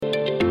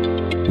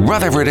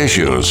Rutherford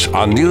Issues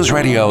on News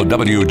Radio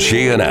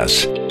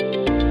WGNS.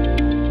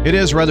 It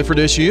is Rutherford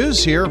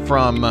Issues here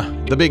from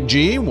the Big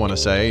G. Want to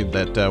say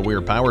that we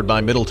are powered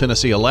by Middle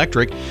Tennessee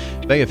Electric.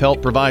 They have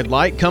helped provide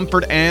light,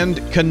 comfort,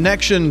 and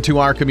connection to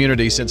our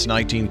community since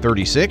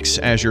 1936.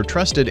 As your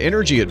trusted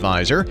energy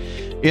advisor,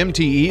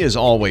 MTE is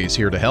always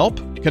here to help.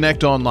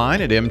 Connect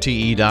online at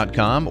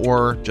mte.com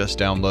or just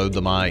download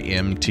the My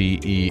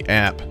MTE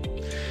app.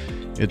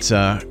 It's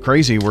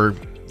crazy. We're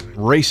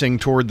racing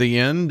toward the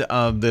end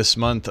of this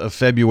month of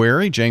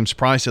February. James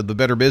Price of the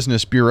Better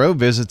Business Bureau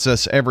visits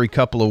us every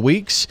couple of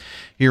weeks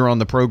here on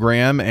the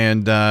program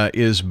and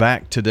is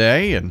back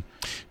today. And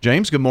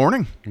James, good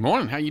morning. Good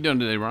morning. How you doing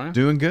today, Ryan?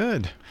 Doing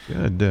good.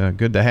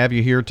 Good to have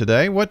you here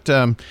today. What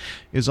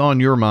is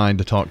on your mind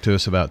to talk to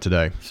us about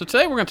today? So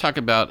today we're going to talk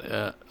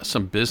about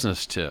some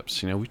business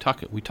tips. You know, we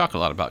talk a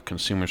lot about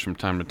consumers from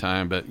time to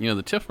time, but you know,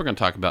 the tips we're going to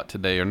talk about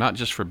today are not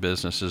just for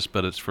businesses,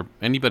 but it's for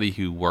anybody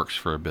who works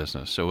for a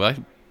business. So I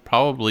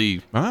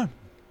probably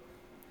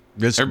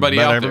everybody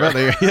out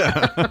there.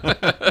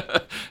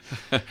 Yeah.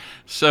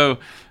 So,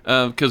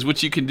 because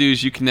what you can do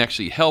is you can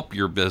actually help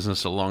your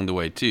business along the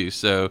way too.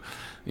 So,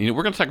 you know,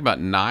 we're going to talk about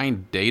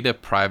 9 data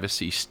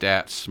privacy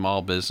stats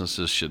small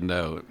businesses should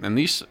know, and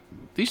these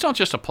don't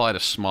just apply to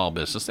small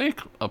business; they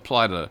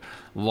apply to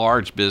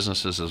large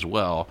businesses as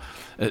well.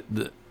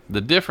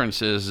 The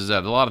difference is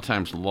that a lot of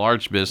times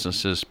large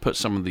businesses put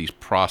some of these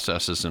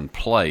processes in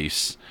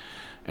place,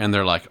 and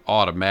they're like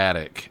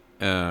automatic.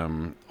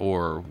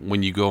 Or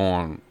when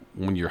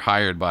you're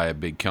hired by a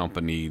big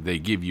company, they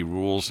give you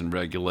rules and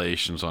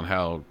regulations on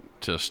how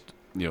to,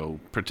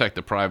 protect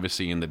the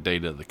privacy and the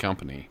data of the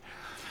company.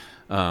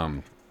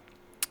 But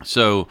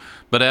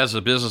as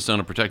a business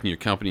owner, protecting your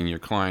company and your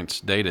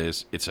clients' data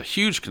it's a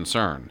huge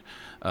concern.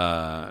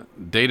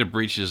 Data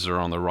breaches are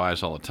on the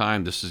rise all the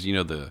time. This is,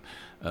 the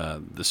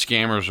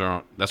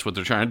scammers that's what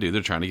they're trying to do.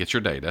 They're trying to get your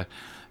data,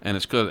 and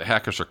it's good that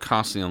hackers are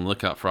constantly on the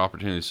lookout for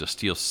opportunities to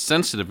steal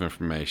sensitive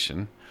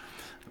information.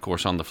 Of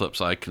course, on the flip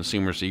side,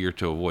 consumers eager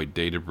to avoid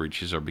data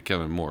breaches are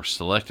becoming more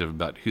selective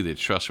about who they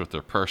trust with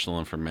their personal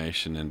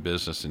information and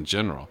business in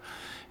general.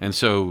 And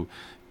so,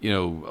 a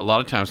lot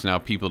of times now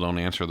people don't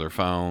answer their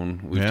phone.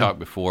 We've talked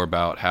before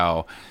about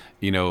how,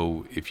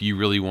 if you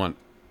really want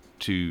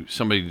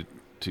somebody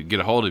to get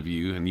a hold of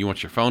you and you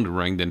want your phone to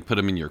ring, then put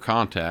them in your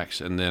contacts.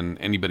 And then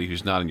anybody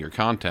who's not in your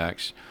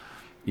contacts,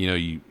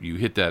 you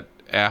hit that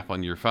app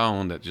on your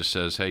phone that just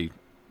says, hey,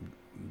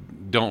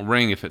 don't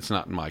ring if it's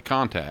not in my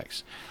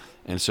contacts.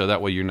 And so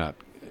that way you're not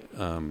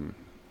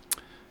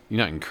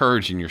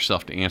encouraging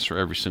yourself to answer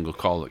every single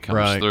call that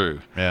comes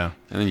through. Yeah.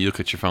 And then you look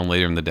at your phone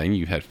later in the day and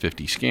you had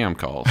 50 scam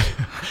calls.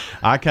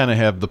 I kind of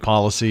have the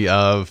policy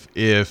of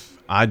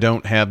if I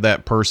don't have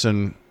that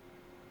person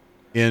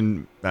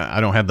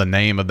I don't have the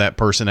name of that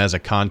person as a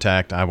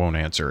contact, I won't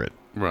answer it.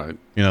 Right.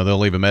 They'll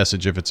leave a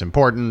message if it's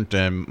important,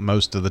 and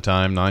most of the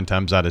time, 9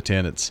 times out of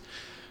 10, it's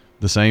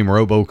the same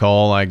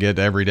robocall I get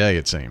every day,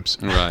 it seems.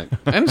 Right.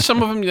 And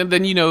some of them,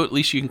 then, at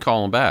least you can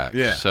call them back.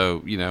 Yeah. So,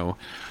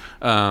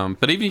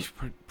 but even if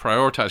you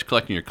prioritize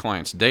collecting your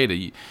client's data,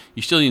 you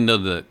still need to know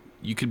that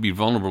you could be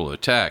vulnerable to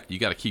attack. You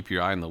got to keep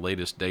your eye on the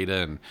latest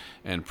data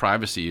and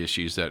privacy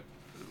issues that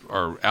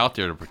are out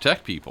there to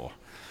protect people.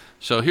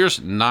 So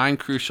here's 9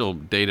 crucial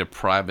data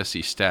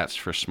privacy stats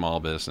for small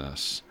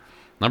business.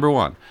 Number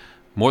 1,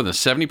 more than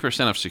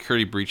 70% of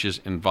security breaches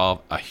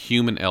involve a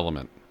human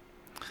element.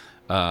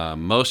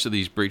 Most of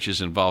these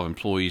breaches involve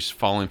employees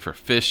falling for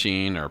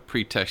phishing or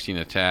pretexting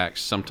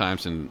attacks,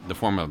 sometimes in the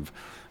form of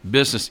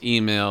business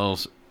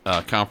emails,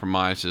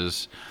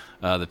 compromises.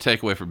 The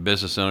takeaway for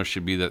business owners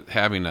should be that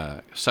having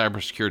a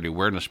cybersecurity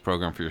awareness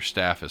program for your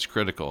staff is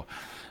critical.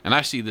 And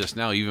I see this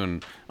now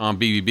even on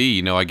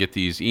BBB. I get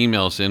these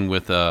emails in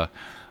with a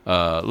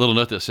little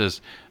note that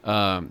says,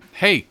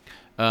 hey,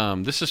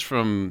 this is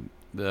from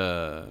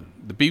the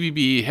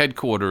BBB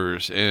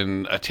headquarters,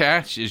 and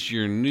attached is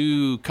your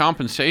new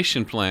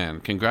compensation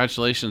plan.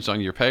 Congratulations on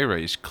your pay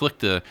raise. Click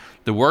the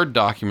Word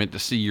document to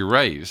see your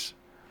raise.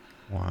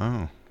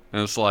 Wow.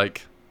 And it's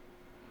like,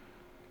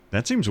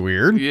 that seems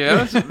weird.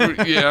 Yeah,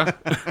 yeah.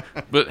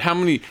 But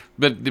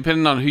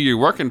depending on who you're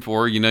working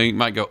for, you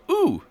might go,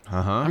 ooh,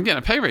 I'm getting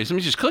a pay raise. Let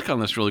me just click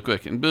on this really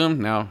quick, and boom,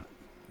 now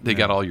they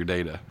got all your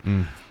data.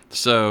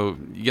 So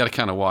you got to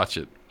kind of watch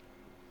it.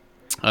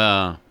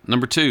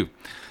 Number 2.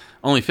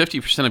 Only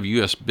 50% of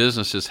U.S.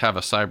 businesses have a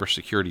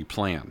cybersecurity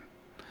plan.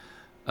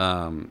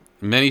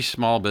 Many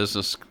small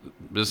businesses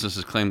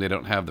claim they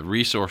don't have the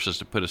resources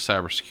to put a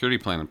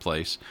cybersecurity plan in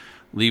place,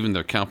 leaving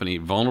their company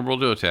vulnerable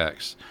to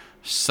attacks.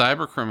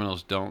 Cyber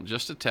criminals don't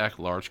just attack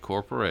large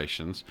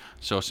corporations,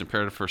 so it's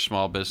imperative for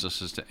small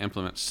businesses to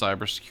implement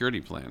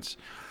cybersecurity plans.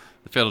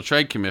 The Federal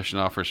Trade Commission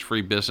offers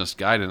free business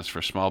guidance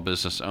for small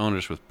business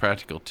owners with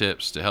practical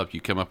tips to help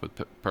you come up with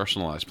a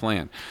personalized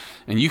plan.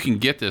 And you can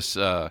get this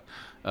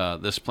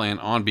this plan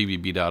on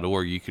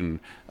bbb.org. You can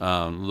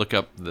look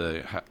up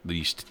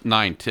these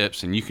 9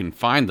 tips, and you can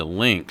find the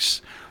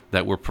links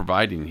that we're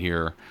providing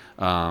here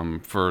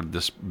for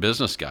this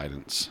business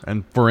guidance.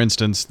 And for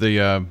instance,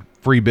 the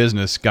free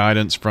business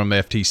guidance from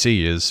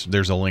FTC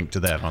there's a link to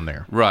that on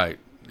there. Right.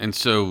 And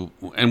so,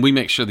 and we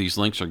make sure these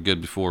links are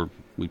good before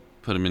we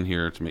put them in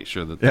here to make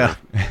sure that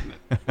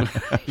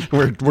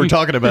we're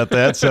talking about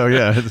that. So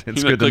yeah, it's good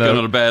to know. Clicking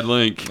on a bad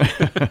link.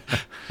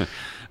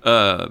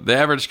 The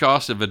average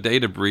cost of a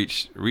data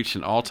breach reached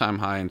an all-time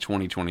high in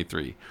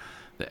 2023.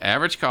 The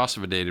average cost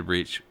of a data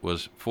breach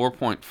was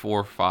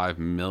 $4.45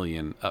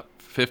 million, up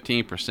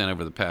 15%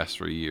 over the past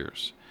 3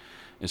 years.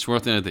 It's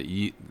worth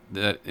noting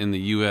that in the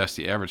U.S.,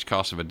 the average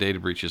cost of a data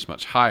breach is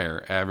much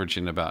higher,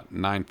 averaging about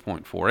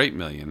 $9.48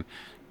 million.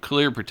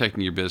 Clear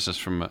protecting your business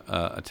from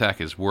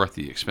attack is worth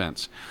the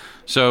expense.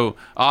 So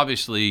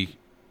obviously,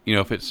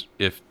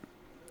 if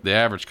the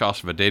average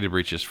cost of a data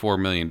breach is $4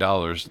 million,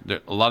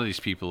 a lot of these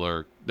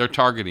people they're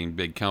targeting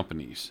big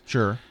companies.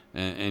 Sure.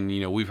 And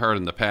we've heard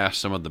in the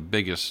past some of the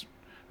biggest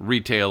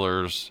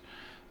retailers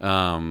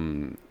got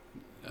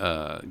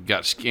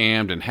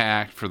scammed and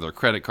hacked for their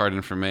credit card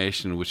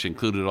information, which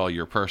included all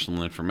your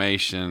personal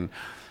information.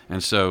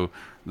 And so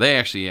they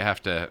actually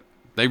have to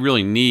have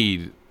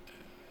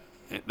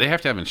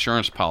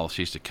insurance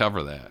policies to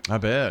cover that. I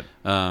bet.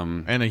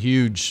 And a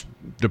huge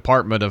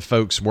department of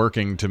folks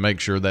working to make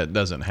sure that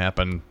doesn't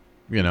happen,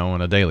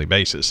 on a daily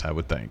basis, I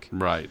would think.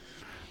 Right.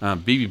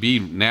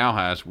 BBB now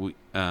has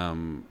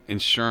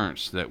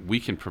insurance that we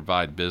can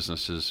provide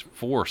businesses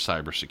for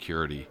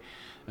cybersecurity.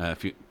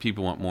 If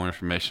people want more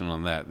information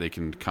on that, they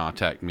can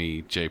contact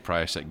me,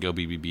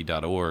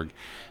 jprice@gobbb.org,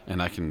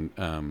 and I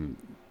can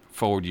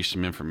forward you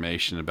some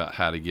information about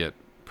how to get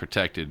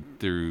protected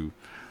through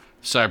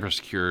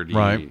cybersecurity,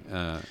 right,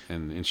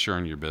 and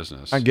insuring your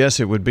business. I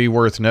guess it would be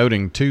worth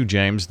noting too,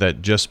 James,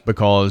 that just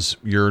because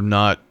you're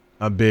not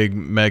a big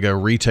mega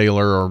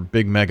retailer or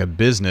big mega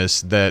business,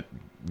 that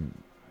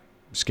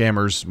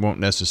scammers won't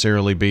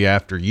necessarily be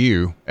after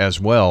you as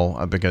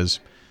well, because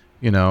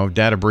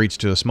data breach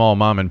to a small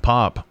mom and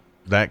pop,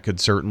 that could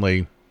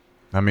certainly,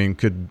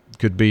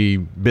 could be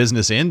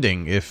business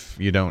ending if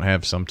you don't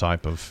have some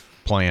type of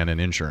plan and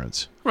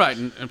insurance. Right,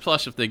 and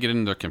plus if they get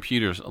into their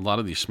computers, a lot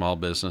of these small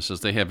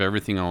businesses, they have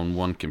everything on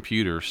one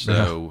computer,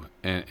 so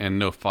and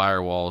no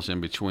firewalls in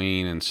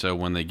between, and so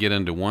when they get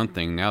into one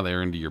thing, now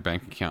they're into your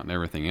bank account and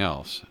everything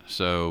else.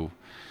 So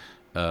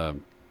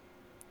you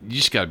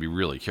just got to be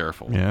really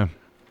careful. Yeah.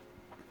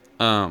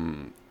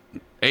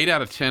 8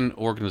 out of 10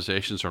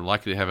 organizations are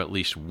likely to have at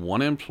least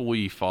one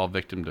employee fall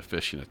victim to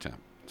phishing attempt.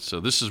 So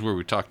this is where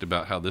we talked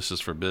about how this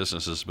is for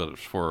businesses, but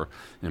it's for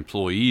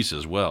employees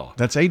as well.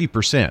 That's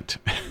 80%.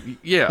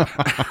 Yeah.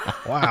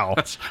 Wow.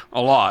 That's a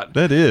lot.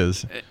 That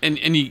is. And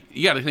you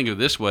got to think of it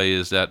this way,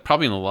 is that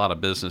probably in a lot of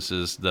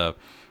businesses, the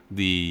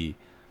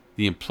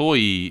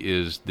employee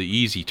is the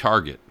easy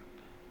target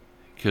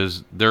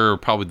because they're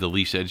probably the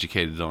least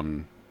educated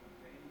on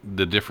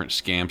the different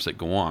scams that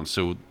go on.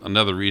 So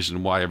another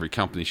reason why every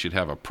company should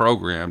have a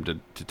program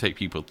to take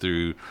people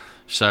through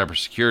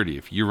cybersecurity.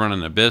 If you're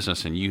running a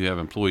business and you have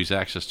employees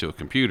access to a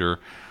computer,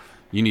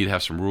 you need to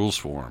have some rules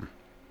for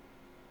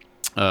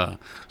them.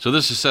 So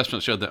this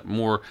assessment showed that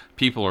more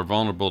people are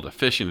vulnerable to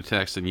phishing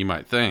attacks than you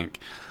might think.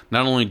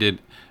 Not only did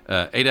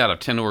 8 out of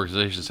 10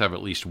 organizations have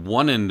at least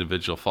one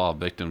individual fall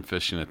victim to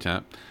phishing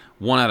attempt,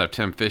 1 out of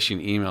 10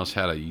 phishing emails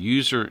had a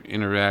user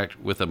interact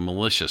with a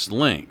malicious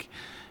link.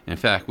 In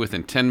fact,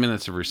 within 10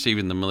 minutes of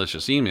receiving the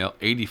malicious email,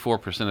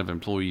 84% of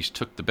employees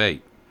took the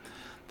bait.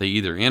 They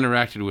either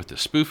interacted with the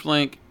spoof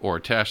link or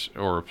attached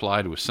or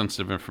replied with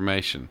sensitive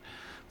information.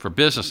 For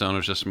business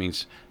owners, this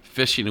means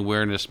phishing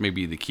awareness may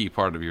be the key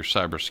part of your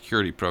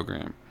cybersecurity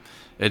program.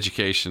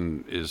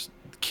 Education is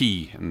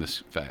key in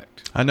this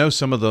fact. I know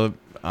some of the,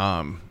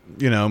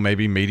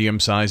 maybe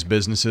medium-sized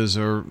businesses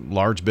or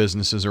large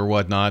businesses or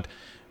whatnot,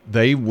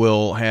 they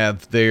will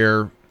have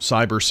their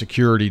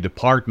cybersecurity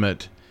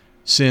department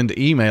send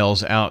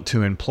emails out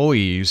to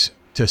employees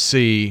to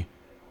see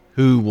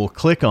who will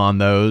click on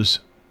those,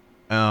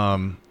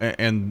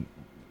 and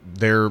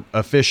they're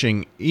a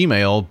phishing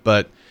email,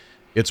 but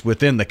it's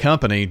within the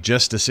company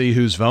just to see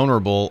who's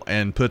vulnerable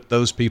and put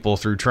those people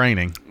through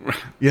training.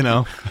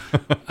 I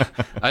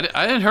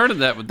hadn't heard of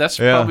that, but that's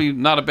probably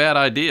not a bad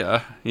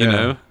idea. You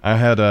know, I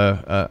had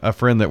a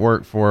friend that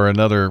worked for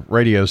another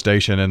radio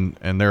station,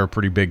 and they're a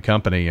pretty big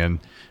company, and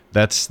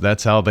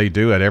that's how they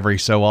do it every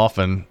so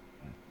often.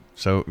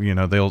 So,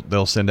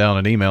 they'll send out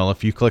an email.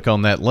 If you click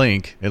on that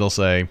link, it'll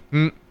say,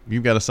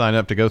 you've got to sign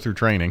up to go through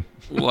training.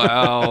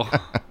 Wow.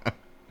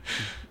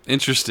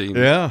 Interesting.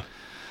 Yeah.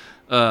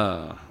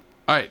 All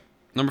right.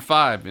 Number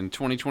 5, in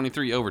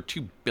 2023, over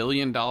 $2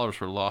 billion were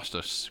lost to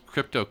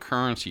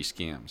cryptocurrency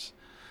scams,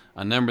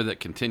 a number that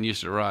continues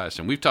to rise.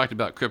 And we've talked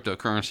about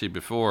cryptocurrency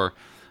before.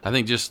 I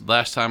think just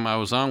last time I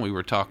was on, we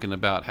were talking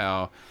about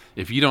how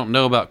if you don't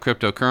know about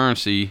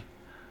cryptocurrency,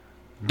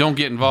 don't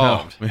get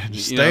involved. No,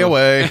 stay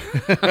away.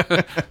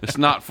 It's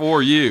not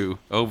for you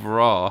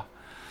overall.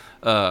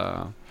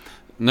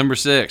 Number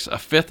 6, a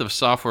fifth of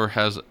software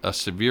has a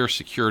severe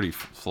security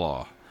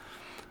flaw.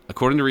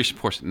 According to recent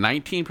reports,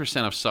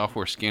 19% of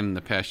software scanned in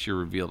the past year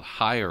revealed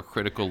higher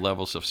critical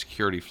levels of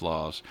security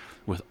flaws,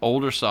 with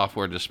older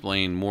software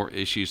displaying more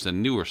issues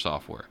than newer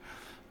software.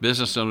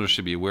 Business owners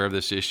should be aware of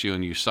this issue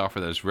and use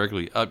software that is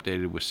regularly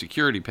updated with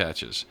security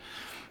patches.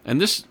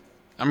 And this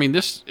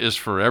is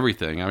for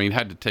everything. I mean,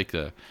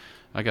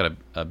 I got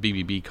a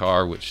BBB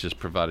car, which is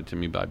provided to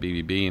me by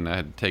BBB, and I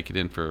had to take it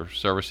in for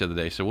service the other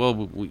day. So, well,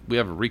 we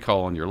have a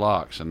recall on your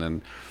locks. And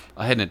then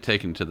I hadn't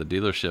taken it to the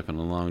dealership in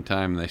a long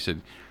time, and they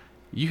said,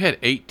 you had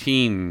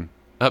 18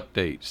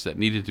 updates that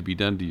needed to be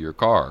done to your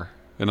car.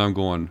 And I'm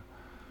going,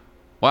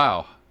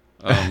 wow.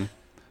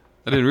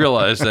 I didn't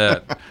realize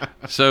that.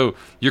 So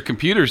your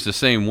computer's the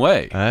same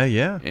way.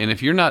 Yeah. And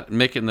if you're not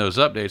making those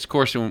updates, of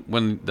course,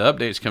 when the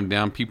updates come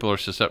down, people are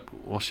just up,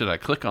 well, should I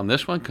click on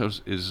this one?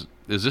 Because is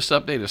this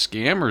update a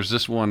scam or is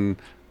this one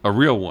a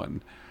real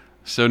one?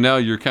 So now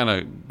you're kind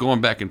of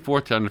going back and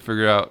forth trying to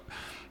figure out,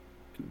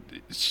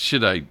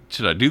 should I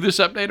do this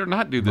update or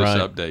not do this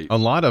update? A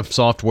lot of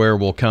software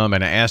will come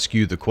and ask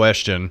you the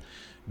question,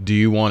 do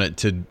you want it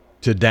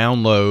to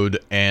download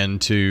and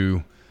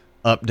to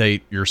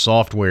update your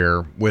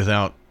software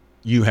without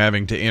you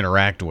having to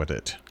interact with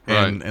it.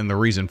 Right. And the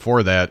reason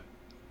for that,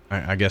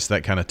 I guess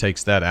that kind of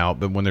takes that out.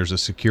 But when there's a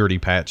security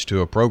patch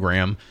to a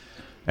program,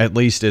 at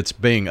least it's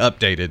being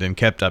updated and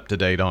kept up to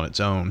date on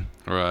its own.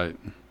 Right.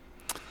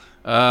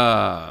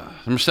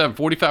 Number 7,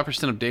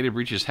 45% of data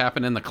breaches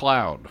happen in the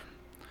cloud.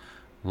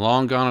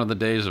 Long gone are the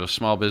days of a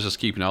small business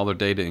keeping all their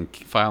data in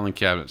filing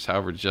cabinets.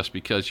 However, just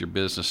because your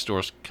business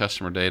stores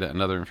customer data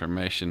and other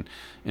information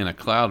in a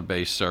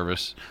cloud-based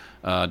service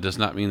does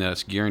not mean that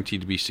it's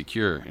guaranteed to be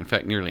secure. In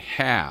fact, nearly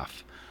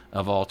half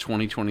of all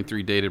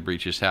 2023 data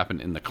breaches happen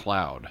in the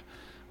cloud.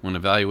 When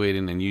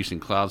evaluating and using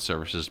cloud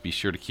services, be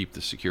sure to keep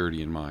the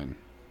security in mind.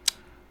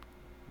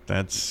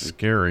 That's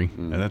scary.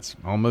 Mm-hmm. That's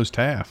almost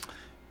half.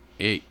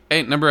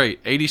 Number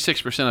 8,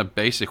 86% of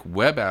basic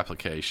web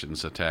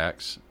applications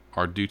attacks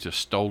are due to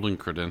stolen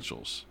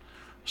credentials.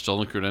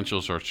 Stolen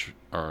credentials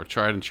are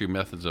tried and true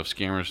methods of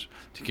scammers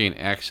to gain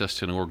access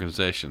to an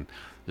organization.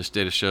 This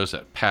data shows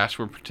that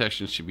password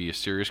protection should be a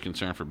serious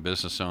concern for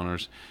business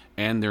owners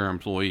and their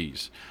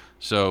employees.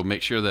 So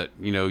make sure that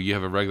you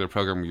have a regular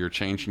program where you're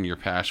changing your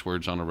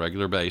passwords on a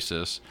regular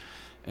basis,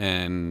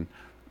 and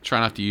try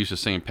not to use the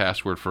same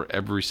password for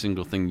every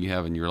single thing you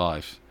have in your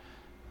life.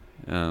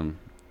 Of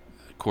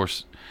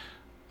course,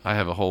 I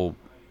have a whole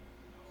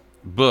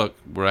book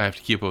where I have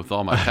to keep up with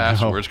all my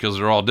passwords because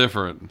they're all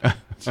different.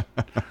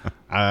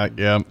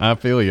 I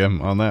feel you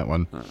on that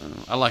one.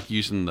 I like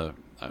using the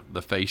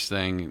face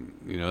thing,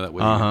 that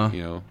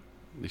way.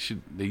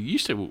 They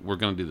used to were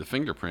going to do the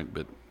fingerprint,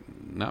 but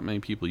not many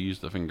people use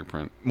the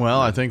fingerprint.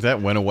 Well, I think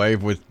that went away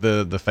with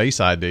the Face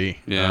ID.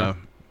 Yeah.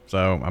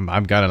 So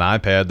I've got an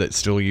iPad that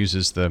still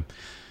uses the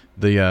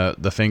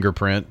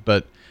fingerprint,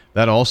 but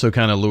that also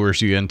kind of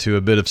lures you into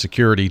a bit of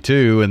security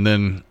too. And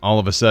then all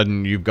of a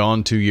sudden you've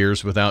gone 2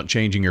 years without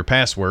changing your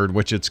password,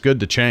 which it's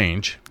good to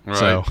change. Right.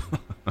 So.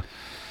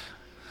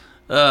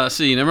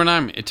 Number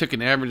 9, it took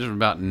an average of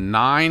about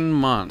 9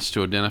 months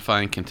to identify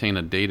and contain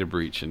a data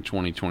breach in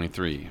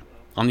 2023.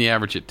 On the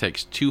average, it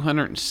takes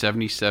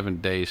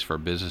 277 days for a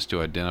business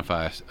to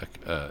identify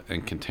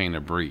and contain a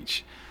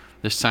breach.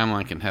 This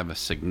timeline can have a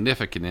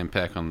significant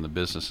impact on the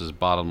business's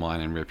bottom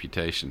line and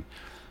reputation.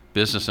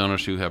 Business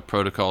owners who have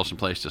protocols in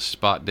place to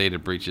spot data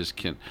breaches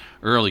can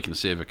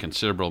save a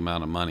considerable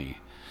amount of money.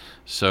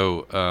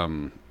 So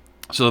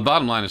the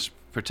bottom line is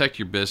protect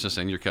your business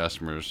and your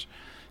customers.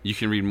 You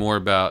can read more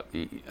about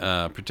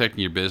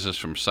protecting your business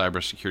from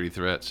cybersecurity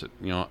threats,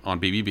 on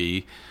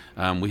BBB.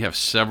 We have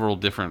several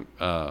different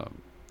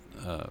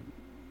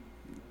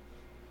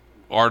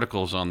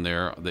articles on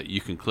there that you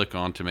can click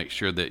on to make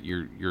sure that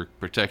you're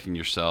protecting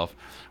yourself,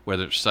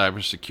 whether it's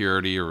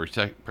cybersecurity or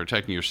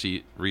protecting your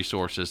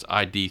resources,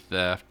 ID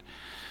theft,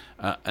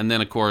 and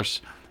then of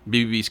course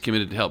BBB is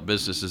committed to help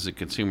businesses and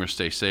consumers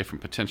stay safe from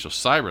potential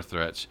cyber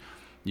threats.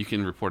 You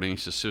can report any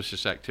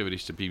suspicious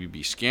activities to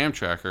BBB Scam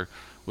Tracker,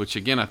 which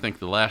again, I think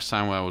the last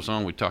time I was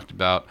on, we talked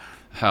about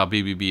how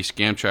BBB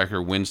Scam Tracker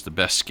wins the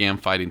best scam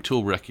fighting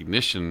tool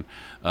recognition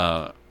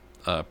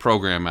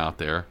program out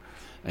there.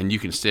 And you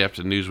can stay up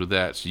to the news with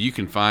that. So you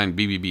can find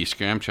BBB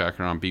Scam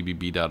Tracker on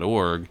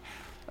bbb.org.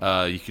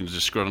 You can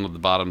just scroll down to the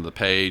bottom of the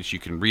page. You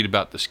can read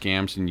about the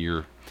scams in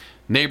your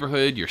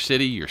neighborhood, your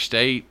city, your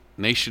state,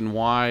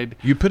 nationwide.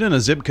 You put in a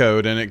zip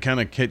code, and it kind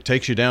of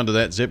takes you down to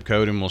that zip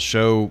code and will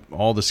show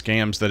all the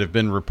scams that have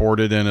been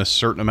reported in a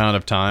certain amount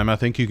of time. I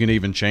think you can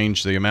even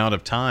change the amount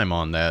of time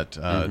on that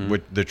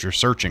that you're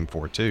searching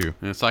for, too.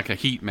 And it's like a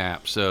heat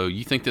map. So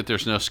you think that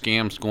there's no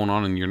scams going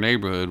on in your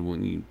neighborhood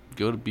when you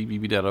go to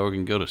bbb.org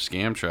and go to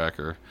Scam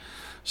Tracker.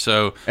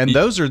 And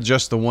those are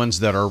just the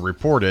ones that are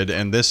reported,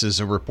 and this is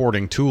a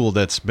reporting tool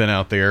that's been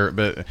out there.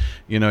 But,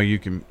 you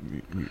can...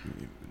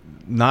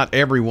 Not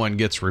everyone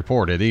gets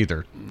reported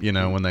either,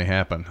 when they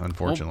happen,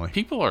 unfortunately. Well,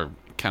 people are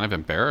kind of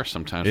embarrassed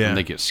sometimes when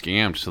they get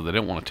scammed, so they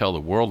don't want to tell the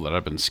world that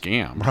I've been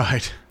scammed.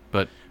 Right.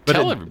 But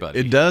tell everybody.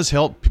 It does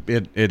help.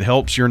 It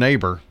helps your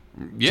neighbor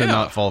to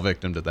not fall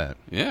victim to that.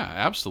 Yeah,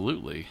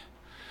 absolutely.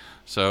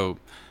 So,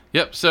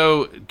 yep.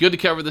 So good to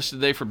cover this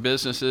today for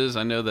businesses.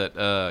 I know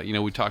that,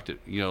 we talked, a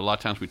lot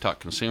of times we talk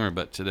consumer,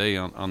 but today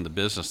on the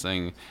business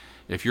thing,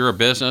 if you're a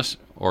business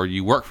or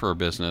you work for a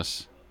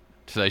business,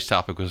 today's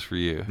topic was for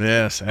you.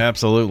 Yes,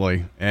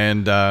 absolutely.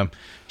 And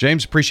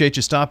James, appreciate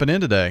you stopping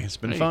in today. It's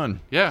been fun.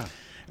 Yeah.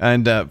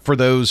 And for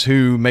those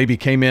who maybe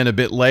came in a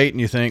bit late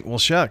and you think, well,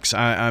 shucks,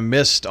 I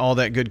missed all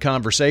that good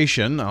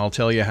conversation, I'll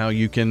tell you how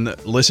you can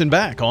listen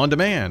back on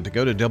demand.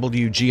 Go to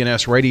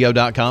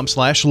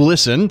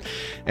WGNSradio.com/listen.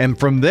 And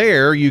from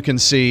there, you can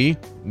see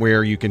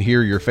where you can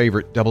hear your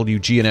favorite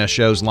WGNS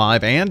shows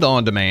live and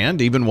on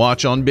demand, even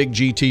watch on Big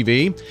G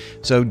TV.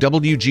 So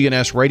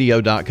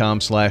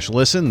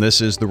WGNSradio.com/listen.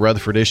 This is the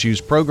Rutherford Issues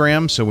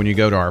program. So when you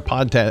go to our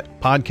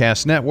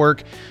podcast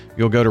network,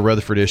 you'll go to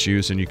Rutherford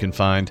Issues and you can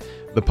find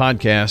the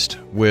podcast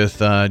with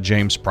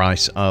James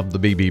Price of the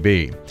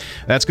BBB.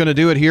 That's going to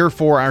do it here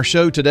for our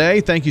show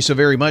today. Thank you so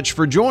very much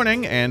for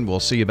joining, and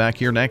we'll see you back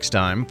here next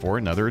time for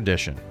another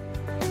edition.